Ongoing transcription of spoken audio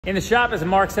In the shop is a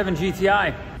Mark 7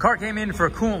 GTI. Car came in for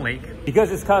a coolant leak. Because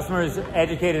his customer is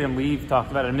educated and we've talked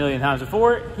about it a million times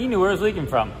before, he knew where it was leaking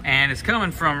from. And it's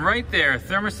coming from right there,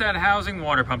 thermostat housing,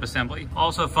 water pump assembly.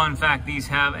 Also, fun fact, these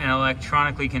have an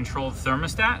electronically controlled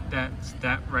thermostat. That's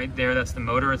that right there, that's the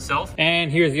motor itself.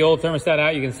 And here's the old thermostat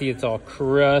out. You can see it's all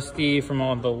crusty from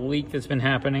all the leak that's been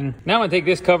happening. Now I'm gonna take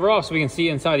this cover off so we can see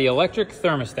inside the electric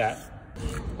thermostat.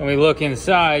 When we look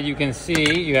inside, you can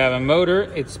see you have a motor.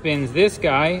 It spins this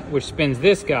guy, which spins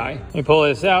this guy. When you pull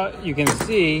this out, you can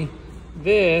see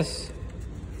this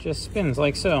just spins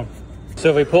like so. So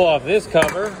if we pull off this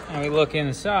cover and we look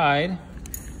inside,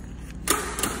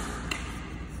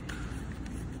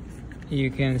 you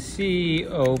can see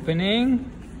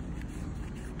opening.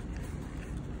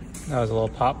 That was a little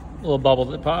pop, a little bubble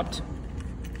that popped.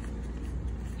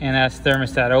 And that's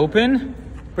thermostat open.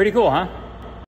 Pretty cool, huh?